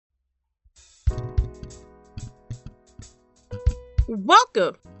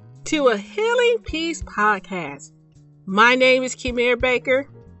Welcome to a Healing Peace podcast. My name is Kimera Baker.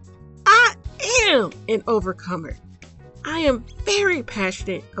 I am an overcomer. I am very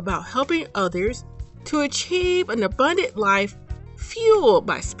passionate about helping others to achieve an abundant life fueled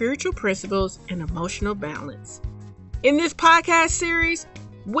by spiritual principles and emotional balance. In this podcast series,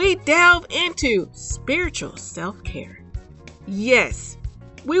 we delve into spiritual self-care. Yes,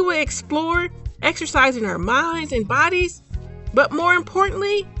 we will explore exercising our minds and bodies, but more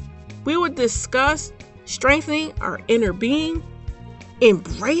importantly, we will discuss strengthening our inner being,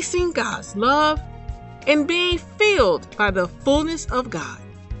 embracing God's love, and being filled by the fullness of God.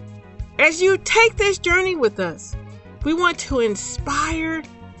 As you take this journey with us, we want to inspire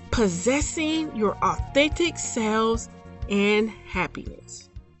possessing your authentic selves and happiness.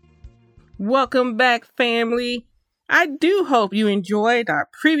 Welcome back, family. I do hope you enjoyed our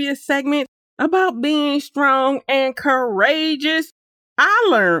previous segment about being strong and courageous. I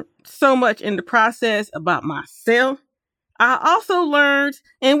learned so much in the process about myself. I also learned,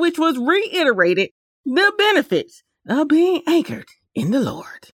 and which was reiterated, the benefits of being anchored in the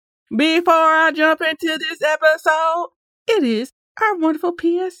Lord. Before I jump into this episode, it is our wonderful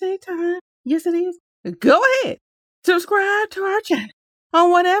PSA time. Yes, it is. Go ahead. Subscribe to our channel on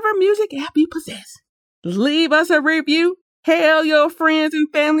whatever music app you possess. Leave us a review. Tell your friends and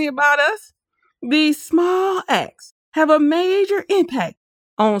family about us. These small acts have a major impact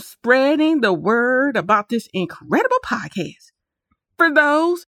on spreading the word about this incredible podcast. For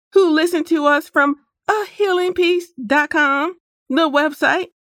those who listen to us from ahealingpeace.com, the website,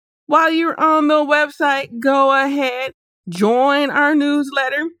 while you're on the website, go ahead, join our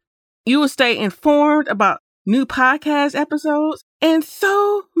newsletter. You will stay informed about new podcast episodes and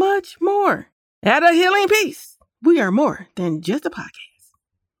so much more. At A Healing Peace, we are more than just a podcast.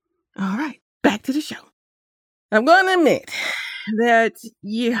 All right. Back to the show. I'm going to admit that,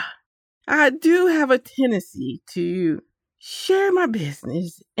 I do have a tendency to share my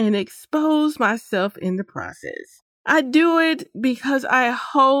business and expose myself in the process. I do it because I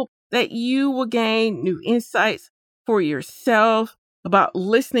hope that you will gain new insights for yourself about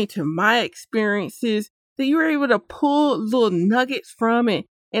listening to my experiences, that you're able to pull little nuggets from it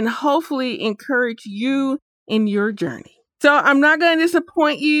and hopefully encourage you in your journey. So I'm not going to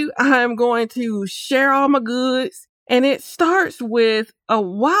disappoint you. I'm going to share all my goods. And it starts with a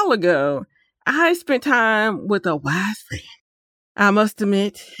while ago, I spent time with a wise friend. I must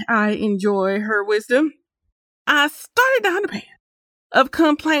admit, I enjoy her wisdom. I started down the path of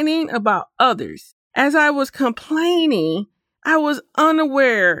complaining about others. As I was complaining, I was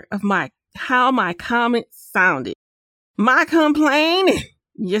unaware of how my comments sounded. My complaining,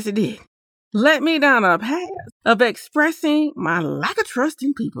 yes it did, led me down a path of expressing my lack of trust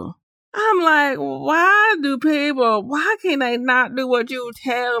in people. I'm like, why can't they not do what you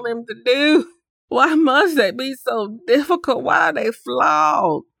tell them to do? Why must they be so difficult? Why are they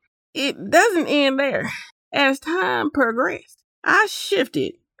flawed? It doesn't end there. As time progressed, I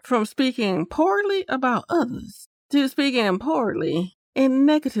shifted from speaking poorly about others to speaking poorly and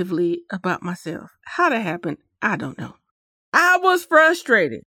negatively about myself. How that happened, I don't know. I was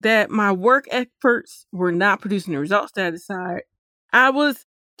frustrated that my work efforts were not producing the results that I desired. I was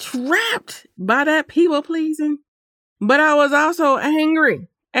trapped by that people pleasing, but I was also angry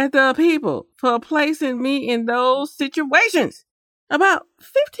at the people for placing me in those situations. About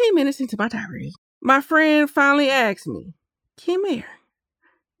 15 minutes into my tirade, my friend finally asked me, Kimera,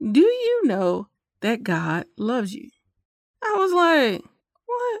 do you know that God loves you? I was like,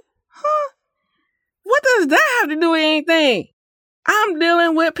 what? Huh? What does that have to do with anything? I'm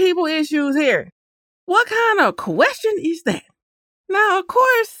dealing with people issues here. What kind of question is that? Now, of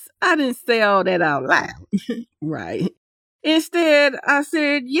course, I didn't say all that out loud, right? Instead, I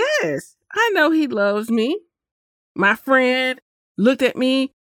said, yes, I know he loves me. My friend looked at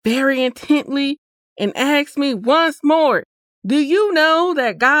me very intently and asked me once more, do you know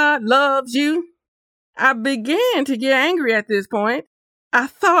that God loves you? I began to get angry at this point. I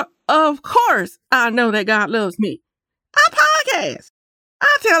thought, of course, I know that God loves me. I podcast.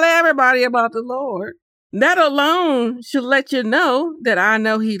 I tell everybody about the Lord. That alone should let you know that I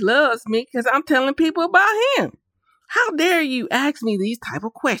know he loves me because I'm telling people about him. How dare you ask me these type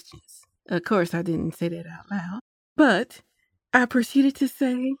of questions? Of course, I didn't say that out loud, but I proceeded to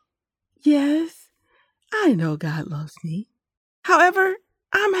say, yes, I know God loves me. However,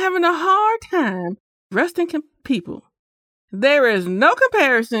 I'm having a hard time trusting people. There is no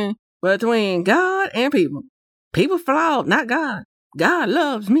comparison between God and people. People flawed, not God. God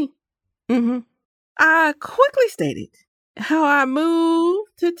loves me. I quickly stated how I moved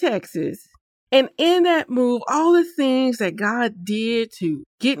to Texas And in that move, all the things that God did to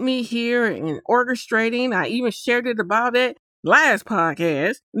get me here and orchestrating, I even shared it about it last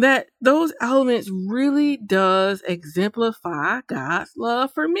podcast, that those elements really does exemplify God's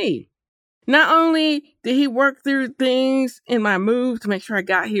love for me. Not only did he work through things in my move to make sure I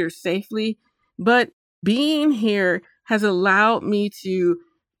got here safely, but being here has allowed me to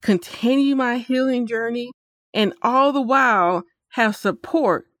continue my healing journey and all the while have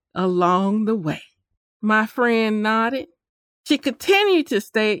support along the way. My friend nodded. She continued to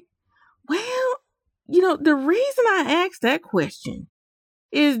state, well, the reason I asked that question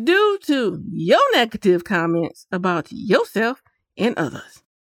is due to your negative comments about yourself and others.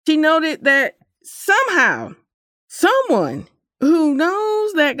 She noted that somehow, someone who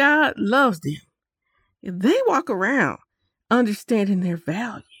knows that God loves them, they walk around understanding their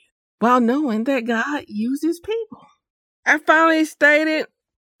value while knowing that God uses people. I finally stated,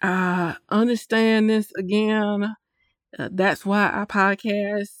 I understand this again. That's why I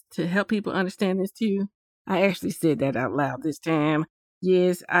podcast, to help people understand this too. I actually said that out loud this time.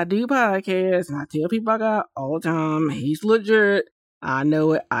 Yes, I do podcasts, and I tell people about God all the time. He's legit. I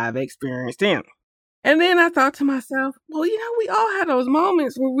know it. I've experienced him. And then I thought to myself, well, we all have those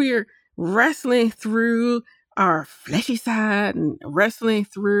moments where we're wrestling through our fleshy side and wrestling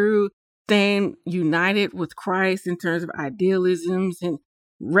through staying united with Christ in terms of idealisms and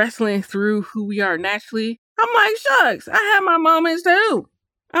wrestling through who we are naturally. I'm like, shucks, I have my moments too.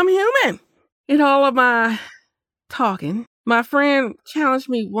 I'm human. In all of my talking, my friend challenged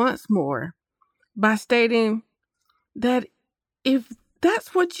me once more by stating that if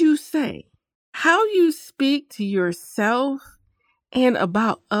that's what you say, how you speak to yourself and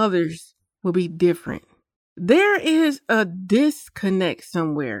about others will be different. There is a disconnect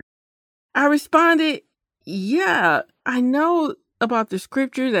somewhere. I responded, yeah, I know about the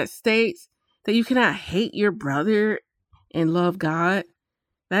scripture that states that you cannot hate your brother and love God.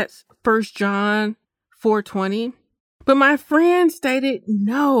 That's 1 John 4:20. But my friend stated,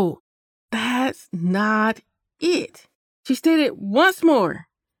 no, that's not it. She stated once more,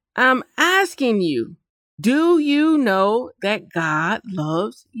 I'm asking you, do you know that God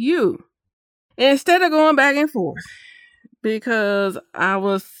loves you? And instead of going back and forth, because I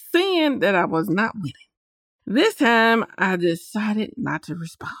was seeing that I was not winning, this time I decided not to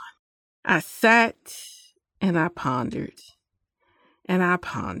respond. I sat and I pondered and I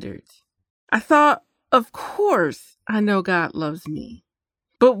pondered. I thought, of course, I know God loves me.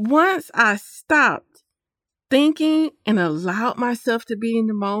 But once I stopped thinking and allowed myself to be in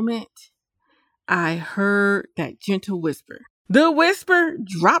the moment, I heard that gentle whisper. The whisper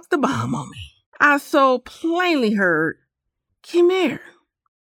dropped the bomb on me. I so plainly heard, Kimere,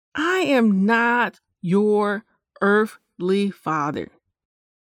 I am not your earthly father.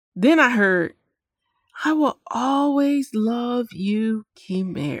 Then I heard, I will always love you,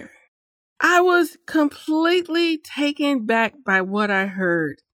 Kimere. I was completely taken back by what I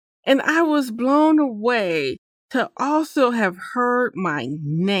heard, and I was blown away to also have heard my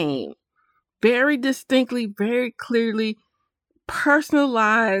name very distinctly, very clearly,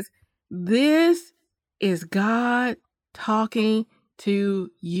 personalized. This is God talking to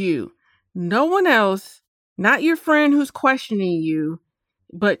you. No one else, not your friend who's questioning you,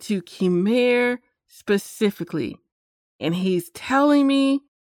 but to Kimere specifically. And he's telling me,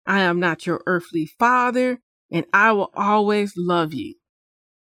 I am not your earthly father, and I will always love you.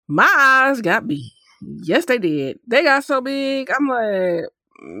 My eyes got big. Yes, they did. They got so big. I'm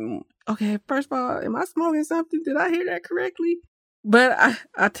like, okay, first of all, am I smoking something? Did I hear that correctly? But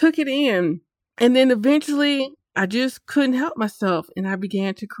I took it in. And then eventually, I just couldn't help myself, and I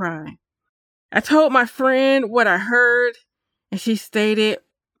began to cry. I told my friend what I heard, and she stated,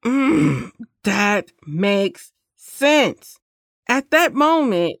 that makes sense. At that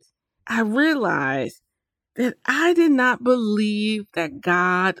moment, I realized that I did not believe that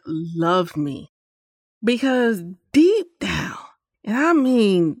God loved me. Because deep down, and I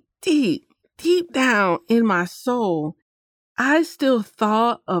mean deep down in my soul, I still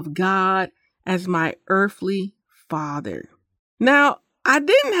thought of God as my earthly father. Now, I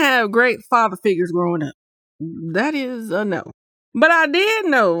didn't have great father figures growing up. That is a no. But I did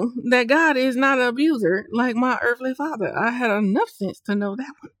know that God is not an abuser like my earthly father. I had enough sense to know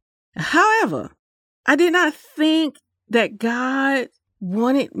that one. However, I did not think that God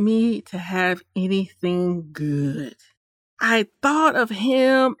wanted me to have anything good. I thought of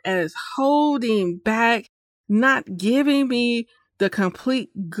him as holding back, not giving me the complete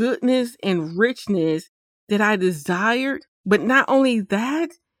goodness and richness that I desired. But not only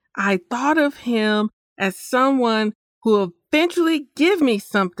that, I thought of him as someone who eventually give me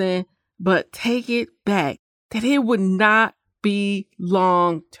something, but take it back, that it would not be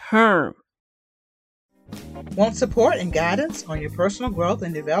long term. Want support and guidance on your personal growth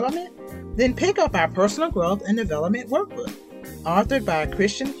and development? Then pick up our Personal Growth and Development Workbook, authored by a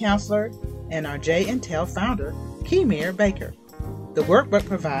Christian counselor and our J&Tel founder, Kemir Baker. The workbook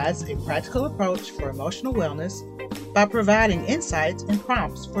provides a practical approach for emotional wellness by providing insights and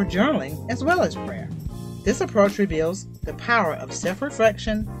prompts for journaling as well as prayer. This approach reveals the power of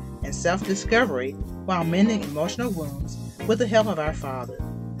self-reflection and self-discovery while mending emotional wounds with the help of our Father.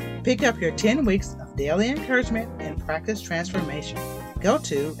 Pick up your 10 weeks of daily encouragement and practice transformation. Go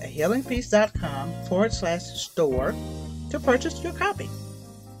to ahealingpeace.com/store to purchase your copy.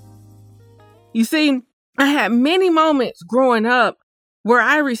 You see, I had many moments growing up where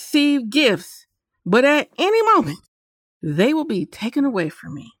I received gifts, but at any moment, they will be taken away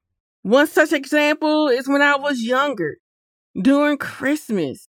from me. One such example is when I was younger. During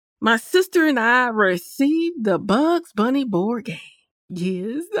Christmas, my sister and I received the Bugs Bunny board game.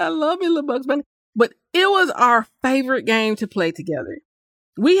 Yes, I love me little Bugs Bunny. But it was our favorite game to play together.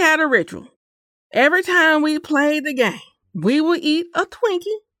 We had a ritual. Every time we played the game, we would eat a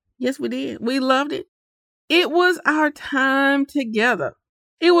Twinkie. Yes, we did. We loved it. It was our time together.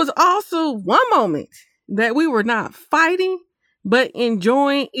 It was also one moment that we were not fighting, but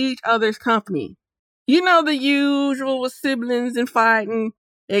enjoying each other's company. You know the usual with siblings and fighting,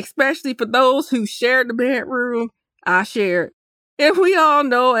 especially for those who shared the bedroom. I shared. And we all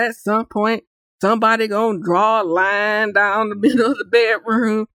know at some point, somebody gonna draw a line down the middle of the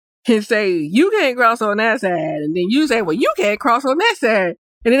bedroom and say, you can't cross on that side. And then you say, well, you can't cross on that side.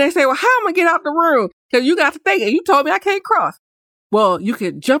 And then they say, well, how am I gonna get out the room? Because you got to think it. You told me I can't cross. Well, you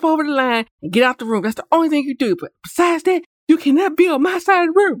can jump over the line and get out the room. That's the only thing you do. But besides that, you cannot be on my side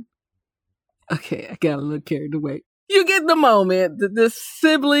of the room. Okay, I got a little carried away. You get the moment, the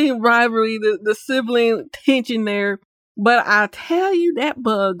sibling rivalry, the sibling tension there. But I tell you, that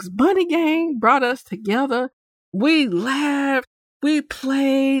Bugs Bunny game brought us together. We laughed, we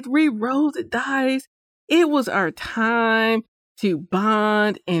played, we rolled the dice. It was our time to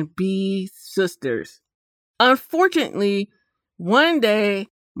bond and be sisters. Unfortunately, one day,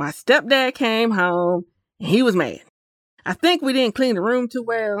 my stepdad came home and he was mad. I think we didn't clean the room too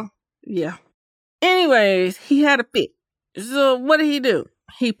well. Yeah. Anyways, he had a fit. So what did he do?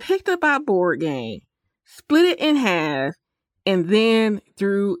 He picked up our board game, split it in half, and then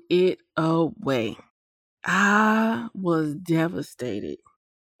threw it away. I was devastated.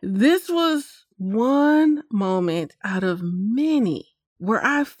 This was one moment out of many where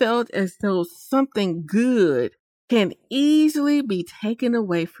I felt as though something good can easily be taken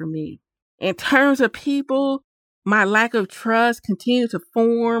away from me. In terms of people, my lack of trust continued to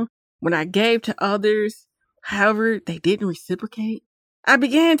form when I gave to others. However, they didn't reciprocate. I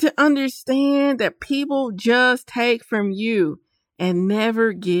began to understand that people just take from you and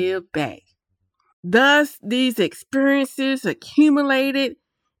never give back. Thus, these experiences accumulated,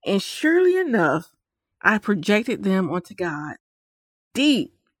 and surely enough, I projected them onto God.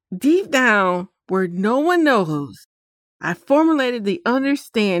 Deep down, where no one knows, I formulated the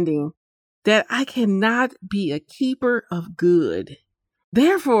understanding that I cannot be a keeper of good.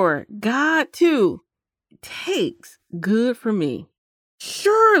 Therefore, God too takes good from me.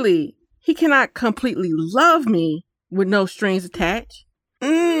 Surely he cannot completely love me with no strings attached.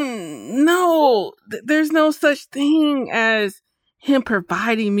 No, there's no such thing as him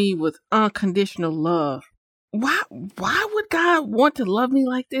providing me with unconditional love. Why would God want to love me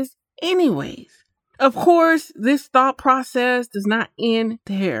like this anyways? Of course, this thought process does not end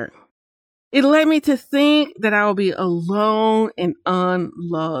there. It led me to think that I would be alone and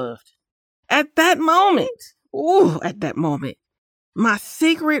unloved. At that moment, my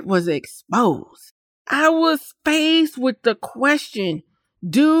secret was exposed. I was faced with the question,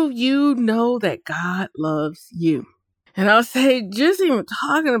 do you know that God loves you? And I'll say, just even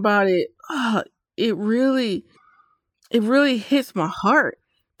talking about it, it really hits my heart,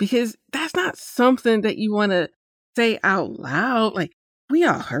 because that's not something that you want to say out loud. Like, we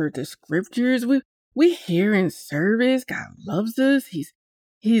all heard the scriptures. We hear in service, God loves us.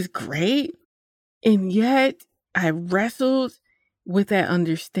 He's great. And yet I wrestled with that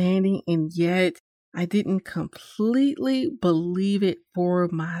understanding, and yet I didn't completely believe it for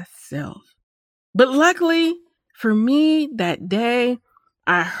myself. But luckily for me, that day,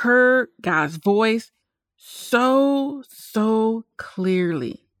 I heard God's voice so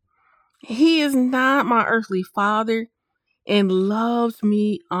clearly. He is not my earthly father and loves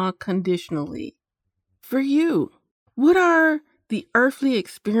me unconditionally. For you, what are the earthly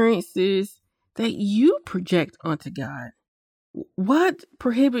experiences that you project onto God? What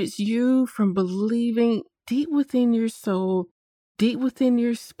prohibits you from believing deep within your soul, deep within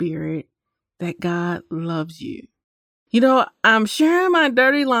your spirit, that God loves you? I'm sharing my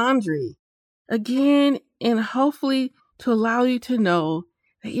dirty laundry again, and hopefully to allow you to know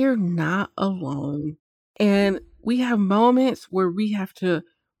that you're not alone. And we have moments where we have to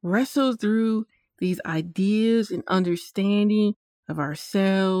wrestle through these ideas and understanding of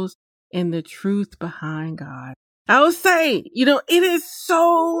ourselves and the truth behind God. I would say, it is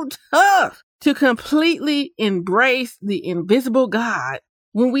so tough to completely embrace the invisible God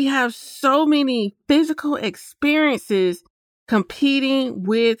when we have so many physical experiences competing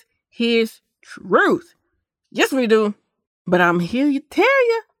with His truth. Yes, we do. But I'm here to tell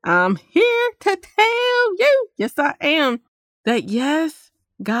you, yes, I am, that yes,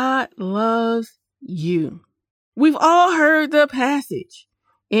 God loves you. We've all heard the passage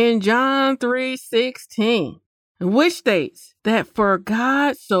in John 3:16, which states that for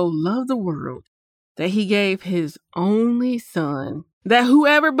God so loved the world that He gave His only Son, that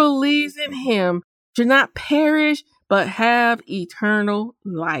whoever believes in Him should not perish but have eternal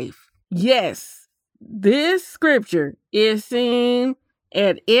life. Yes, this scripture is seen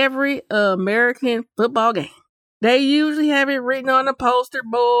at every American football game. They usually have it written on the poster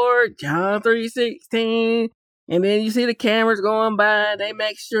board, John 3:16, and then you see the cameras going by. They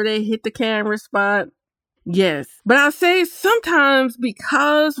make sure they hit the camera spot. Yes, but I'll say sometimes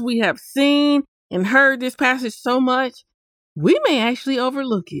because we have seen and heard this passage so much, we may actually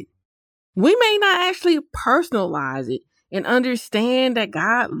overlook it. We may not actually personalize it and understand that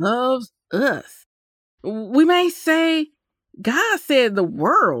God loves us. We may say, God said the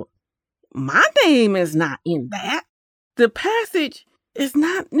world. My name is not in that. The passage is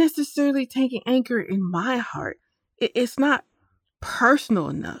not necessarily taking anchor in my heart. It's not personal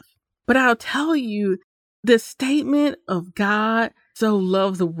enough. But I'll tell you, the statement of God so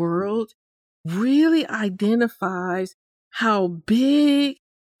loved the world really identifies how big,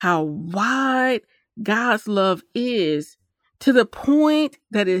 how wide God's love is, to the point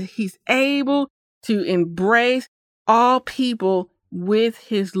that He's able to embrace all people with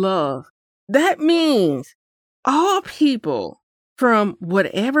His love. That means all people from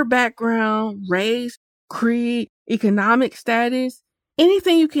whatever background, race, creed, economic status,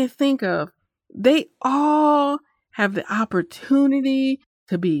 anything you can think of, they all have the opportunity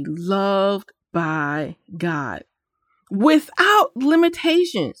to be loved by God without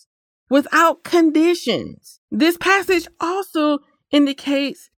limitations, without conditions. This passage also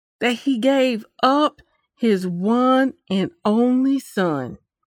indicates that He gave up His one and only Son.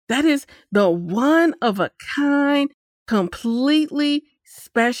 That is the one of a kind, completely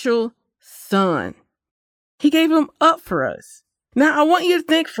special Son. He gave Him up for us. Now, I want you to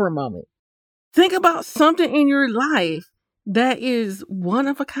think for a moment. Think about something in your life that is one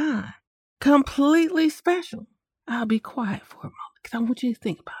of a kind, completely special. I'll be quiet for a moment because I want you to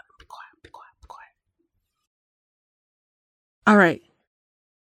think about it. Be quiet, be quiet, be quiet. All right.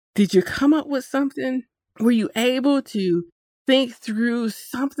 Did you come up with something? Were you able to think through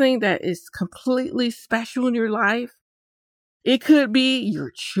something that is completely special in your life? It could be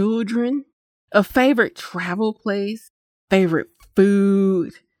your children, a favorite travel place, favorite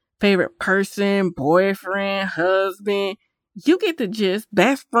food, favorite person, boyfriend, husband. You get the gist.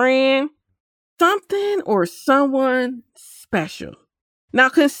 Best friend, something or someone special. Now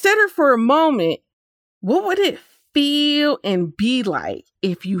consider for a moment, what would it feel and be like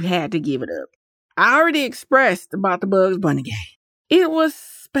if you had to give it up? I already expressed about the Bugs Bunny game. It was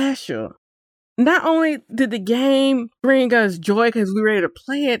special. Not only did the game bring us joy because we were ready to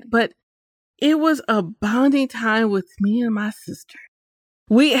play it, but it was a bonding time with me and my sister.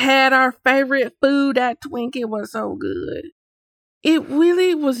 We had our favorite food at Twink. It was so good. It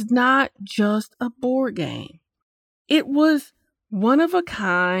really was not just a board game. It was one of a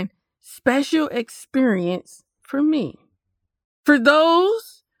kind, special experience for me. For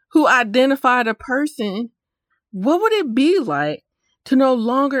those who identified a person, what would it be like to no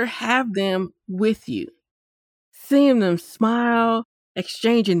longer have them with you? Seeing them smile,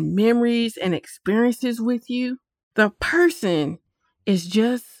 exchanging memories and experiences with you. The person is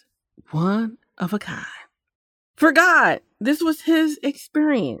just one of a kind. For God, this was His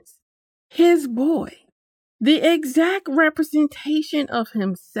experience, His boy, the exact representation of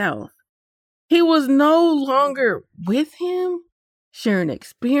Himself. He was no longer with Him, sharing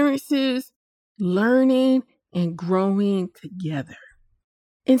experiences, learning, and growing together.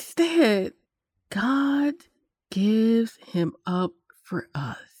 Instead, God gives Him up for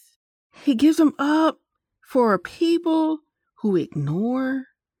us. He gives Him up for a people who ignore,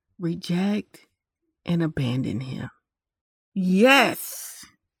 reject, and abandon Him. Yes,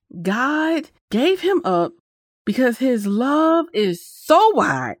 God gave him up because his love is so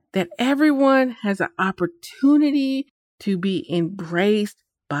wide that everyone has an opportunity to be embraced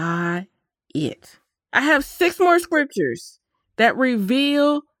by it. I have 6 more scriptures that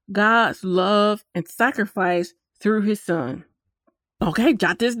reveal God's love and sacrifice through his son. Okay,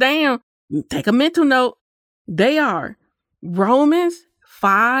 jot this down. Take a mental note. They are Romans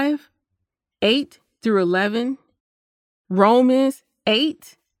 5:8-11, Romans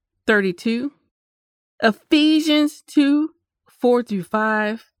 8:32, Ephesians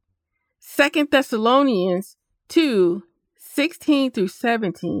 2:4-5, 2 Thessalonians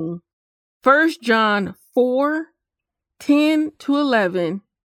 2:16-17, 1 John 4:10-11,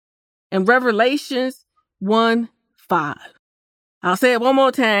 and Revelations 1:5. I'll say it one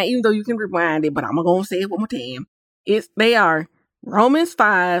more time, even though you can rewind it, but I'm going to say it one more time. They are Romans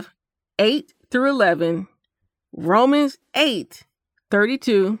 5:8-11, Romans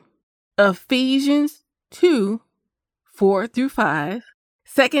 8:32, Ephesians 2:4-5,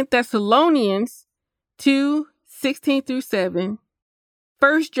 2 Thessalonians 2:16-7,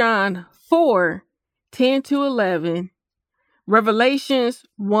 1 John 4:10-11, Revelations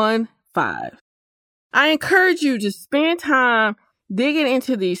 1:5. I encourage you to spend time digging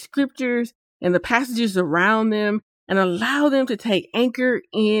into these scriptures and the passages around them and allow them to take anchor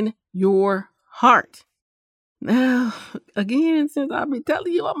in your heart. Now, again, since I've been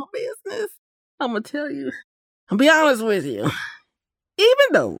telling you I'm a business, I'm going to tell you, I'll be honest with you. Even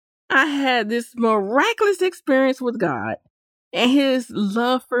though I had this miraculous experience with God and his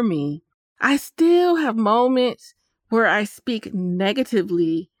love for me, I still have moments where I speak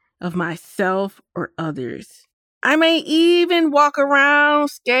negatively of myself or others. I may even walk around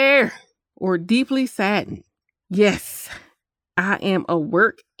scared or deeply saddened. Yes, I am a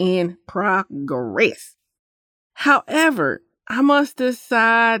work in progress. However, I must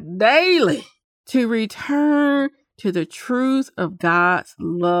decide daily to return to the truth of God's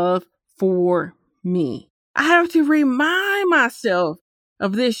love for me. I have to remind myself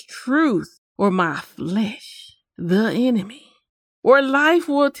of this truth, or my flesh, the enemy, or life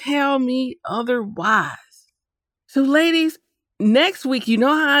will tell me otherwise. So ladies, next week, you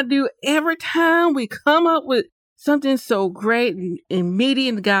know how I do every time we come up with something so great and meaty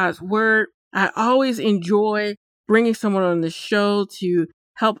in God's word. I always enjoy bringing someone on the show to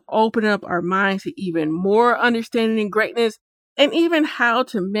help open up our minds to even more understanding and greatness, and even how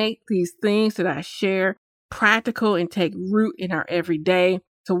to make these things that I share practical and take root in our everyday.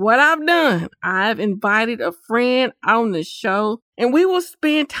 So what I've done, I've invited a friend on the show, and we will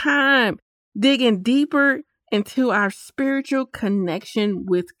spend time digging deeper into our spiritual connection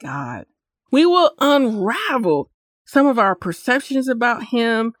with God. We will unravel some of our perceptions about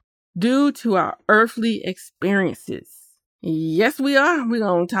him due to our earthly experiences. Yes, we are. We're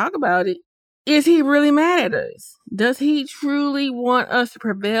going to talk about it. Is he really mad at us? Does he truly want us to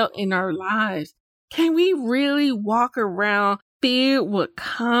prevail in our lives? Can we really walk around filled with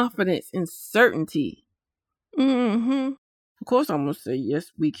confidence and certainty? Of course, I'm going to say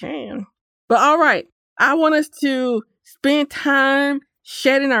yes, we can. But all right, I want us to spend time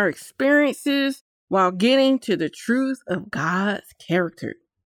shedding our experiences while getting to the truth of God's character.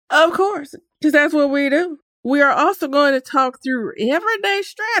 Of course, because that's what we do. We are also going to talk through everyday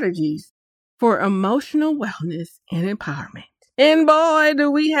strategies for emotional wellness and empowerment. And boy,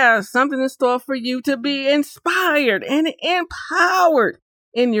 do we have something in store for you to be inspired and empowered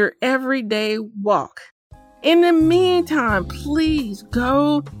in your everyday walk. In the meantime, please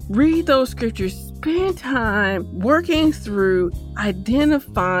go read those scriptures. Spend time working through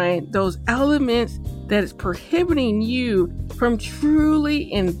identifying those elements that is prohibiting you from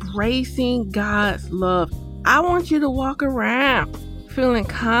truly embracing God's love. I want you to walk around feeling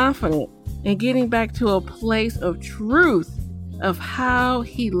confident and getting back to a place of truth of how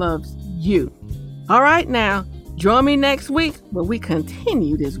he loves you. All right, now, join me next week when we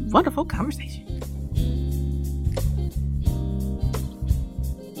continue this wonderful conversation.